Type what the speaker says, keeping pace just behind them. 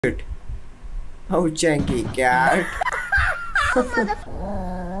Oh, chunky cat.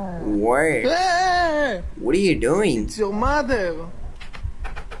 What? Hey! What are you doing? It's your mother.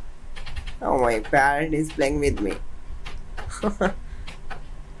 Oh, my parrot is playing with me.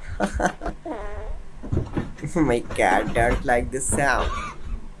 My cat don't like the sound.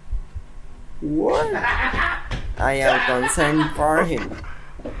 What? I am concerned for him.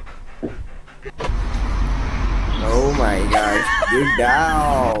 Oh my gosh, good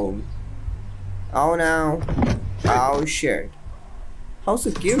dog. Oh no. Oh shit. How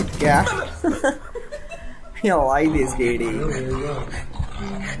so cute, cat. I like this kitty.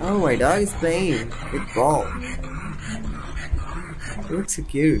 Oh, my dog is playing with ball. Looks so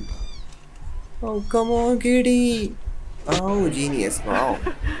cute. Oh, come on, kitty. Oh, genius. Wow.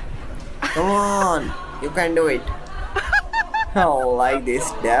 Come on. You can do it. Oh, like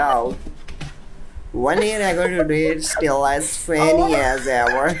this dog. 1 year ago today, it's still as funny as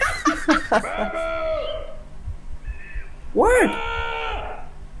ever. What?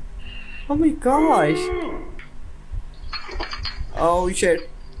 Oh my gosh. Oh shit.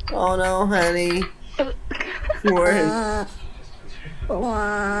 Oh no, honey. What?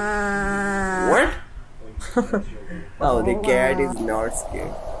 What? Oh, the cat is not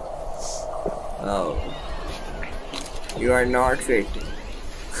scared. Oh. You are not fit.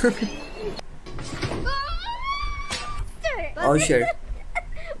 Oh shit.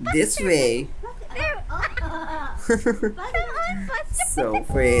 This way. So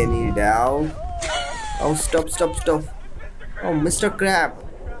funny, dog. Oh, stop. Oh, Mr. Crab.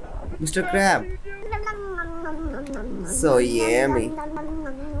 Mr. Crab. So yummy.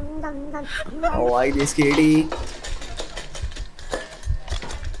 I like this kitty.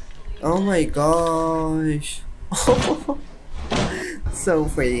 Oh my gosh. So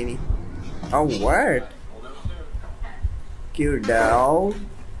funny. Oh, what? Cute dog.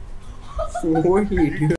 What are you doing?